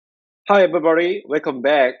Hi everybody, welcome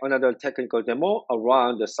back. Another technical demo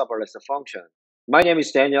around the serverless function. My name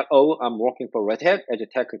is Daniel O. I'm working for Red Hat as a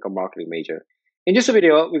technical marketing major. In this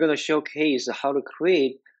video, we're going to showcase how to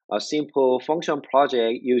create a simple function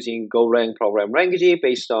project using Golang program language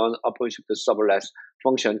based on OpenShift serverless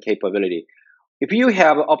function capability. If you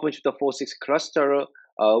have an OpenShift 4.6 cluster,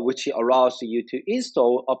 which allows you to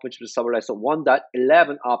install OpenShift Serverless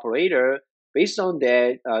 1.11 operator, based on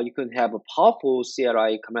that, you can have a powerful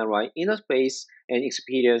CLI command line interface and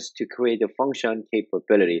experience to create a function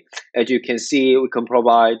capability. As you can see, we can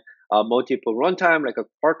provide multiple runtime like a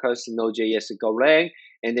Quarkus, Node.js, Golang,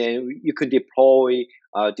 and then you can deploy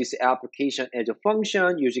this application as a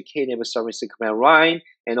function using knative service command line,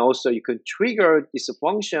 and also you can trigger this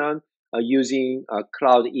function using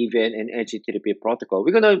cloud event and HTTP protocol.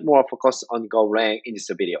 We're gonna more focus on Golang in this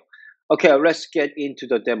video. Okay, let's get into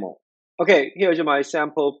the demo. Okay, here's my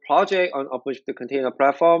sample project on OpenShift container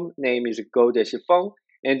platform. Name is go-func,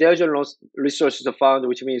 and there's a resources found,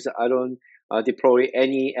 which means I don't deploy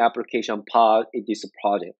any application part in this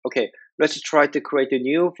project. Okay, let's try to create a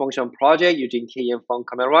new function project using func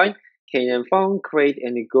command line. Func create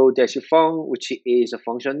and go-func, which is a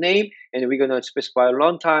function name, and we're gonna specify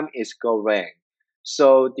runtime is Golang.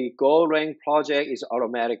 So the Golang project is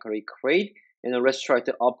automatically create, and let's try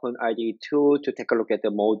to open IDE tool to take a look at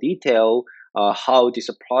the more detail how this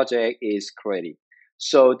project is created.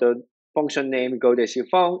 So the function name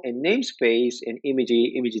go-func and namespace and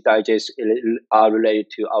image digest are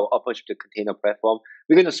related to our OpenShift container platform.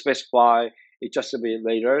 We're gonna specify it just a bit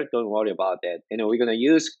later. Don't worry about that. And we're gonna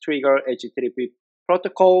use trigger HTTP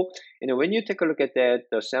protocol. And when you take a look at that,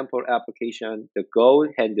 the sample application, the go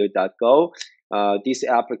handle.go, this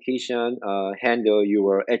application handle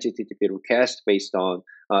your HTTP request based on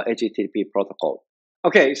HTTP protocol.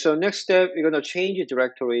 Okay, so next step, we're going to change the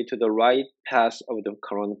directory to the right path of the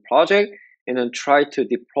current project and then try to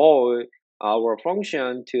deploy our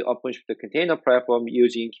function to OpenShift container platform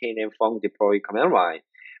using func deploy command line.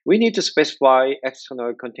 We need to specify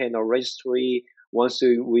external container registry. Once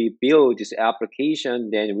we build this application,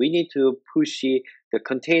 then we need to push the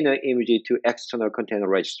container image to external container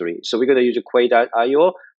registry. So we're going to use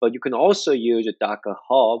quay.io, but you can also use Docker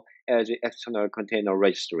Hub as an external container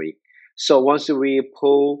registry. So once we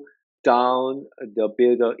pull down the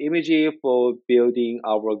builder image for building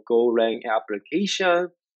our Golang application,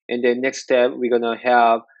 and then next step, we're going to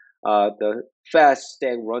have the fast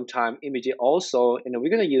stack runtime image also, and we're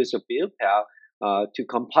going to use a build path to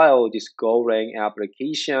compile this Golang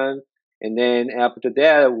application. And then after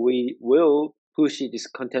that, we will push this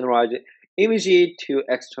containerized image to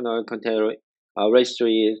external container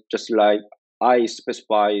registry, just like I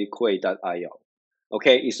specify quay.io.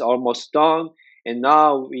 Okay, it's almost done. And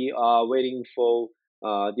now we are waiting for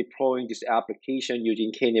deploying this application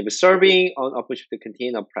using knative serving on OpenShift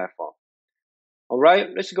container platform. All right,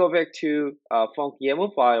 let's go back to func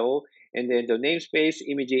YAML file, and then the namespace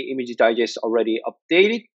image digest already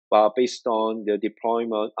updated based on the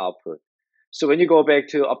deployment output. So when you go back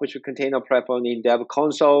to OpenShift container platform in dev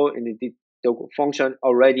console, and the function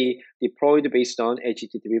already deployed based on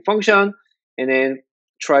HTTP function, and then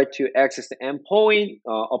try to access the endpoint,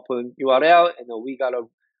 open URL, and then we got a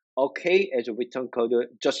OK as a return code,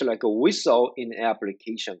 just like a whistle in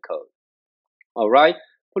application code. All right,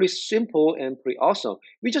 pretty simple and pretty awesome.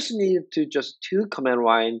 We just need to just two command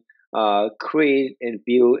line create and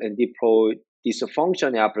build and deploy this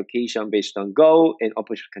function application based on Go and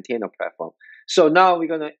OpenShift container platform. So now we're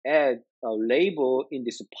gonna add a label in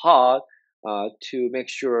this part to make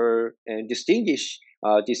sure and distinguish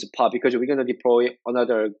this part, because we're gonna deploy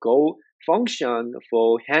another Go function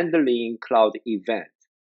for handling cloud event.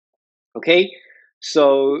 Okay,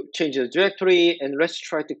 so change the directory, and let's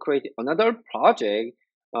try to create another project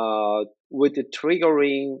with the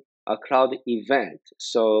triggering a cloud event.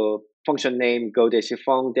 So function name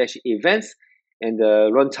go-func-events, and the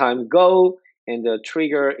runtime go, and the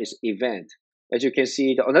trigger is event. As you can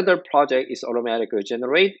see, the another project is automatically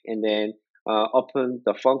generate, and then open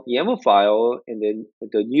the func YAML file, and then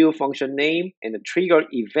the new function name and the trigger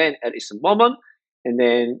event at its moment. And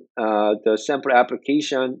then the sample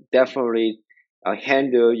application definitely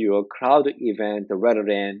handle your cloud event rather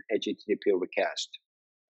than HTTP request.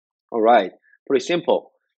 All right, pretty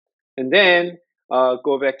simple. And then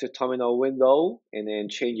go back to terminal window and then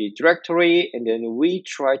change the directory. And then we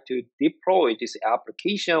try to deploy this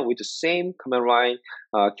application with the same command line,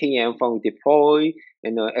 func deploy,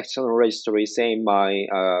 and the external registry, same my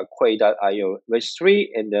quay.io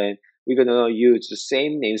registry. And then we're gonna use the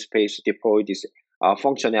same namespace to deploy this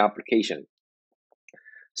function application.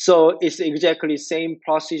 So it's exactly same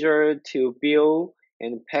procedure to build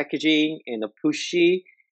and packaging and pushy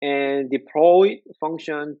and deploy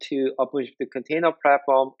function to OpenShift container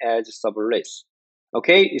platform as serverless.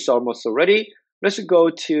 Okay, it's almost ready. Let's go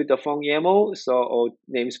to the func YAML. So our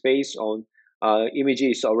namespace on image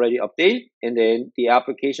is already updated, and then the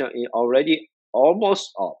application is already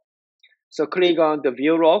almost up. So click on the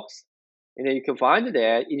view logs, and then you can find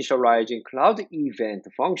that initializing cloud event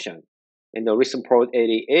function and the recent port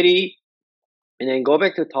 8080, and then go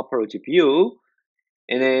back to topology view,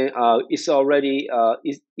 and then it's already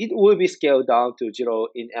it will be scaled down to 0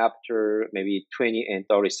 in after maybe 20 and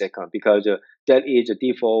 30 seconds, because that is the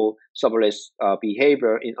default serverless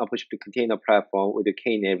behavior in OpenShift container platform with the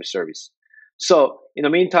Knative service. So in the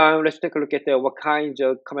meantime, let's take a look at what kinds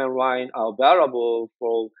of command line are available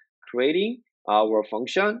for creating our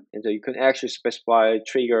function. And so you can actually specify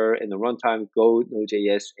trigger and the runtime Go,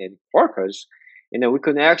 Node.js, and Quarkus. And then we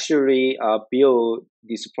can actually build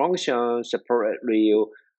this function separately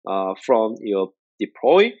from your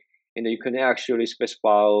deploy. And then you can actually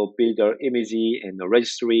specify builder image and the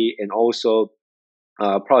registry and also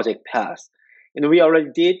project path. And we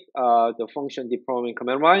already did the function deployment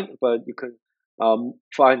command line, but you can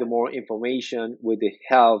find more information with the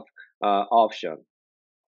help option.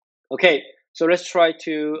 Okay, so let's try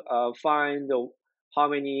to find how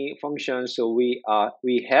many functions we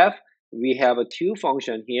have. We have two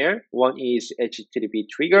functions here. One is HTTP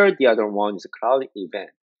trigger. The other one is a cloud event.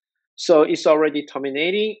 So it's already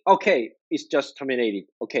terminating. Okay, it's just terminated.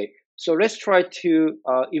 Okay, so let's try to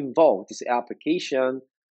involve this application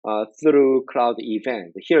through cloud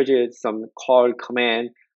event. Here is some call command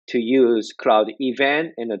to use cloud event,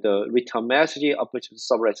 and the return message of which the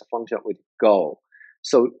serverless function with Go.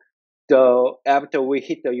 So after we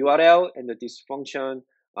hit the URL and this function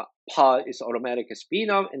part is automatically spin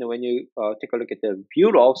up, and when you take a look at the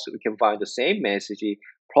view logs, we can find the same message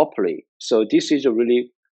properly. So this is a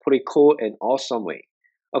really pretty cool and awesome way.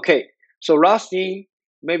 Okay, so last thing,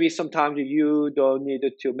 maybe sometimes you don't need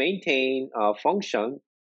to maintain a function,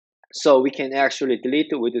 so we can actually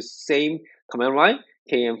delete with the same command line,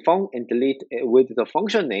 kmfunc, and delete with the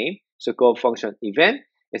function name. So go function event,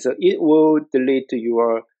 and so it will delete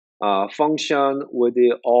your function with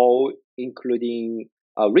all including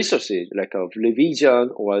resources like a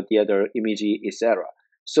revision or the other image, etc.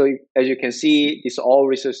 So as you can see, these all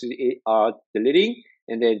resources are deleting,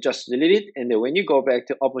 and then just delete it. And then when you go back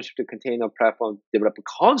to OpenShift Container Platform Developer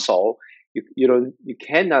Console, you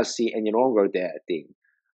cannot see any longer that thing.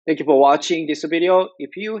 Thank you for watching this video.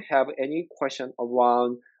 If you have any question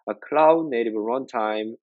around a cloud native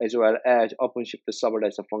runtime as well as OpenShift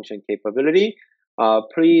serverless function capability,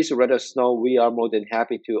 please let us know. We are more than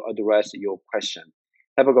happy to address your question.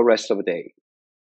 Have a good rest of the day.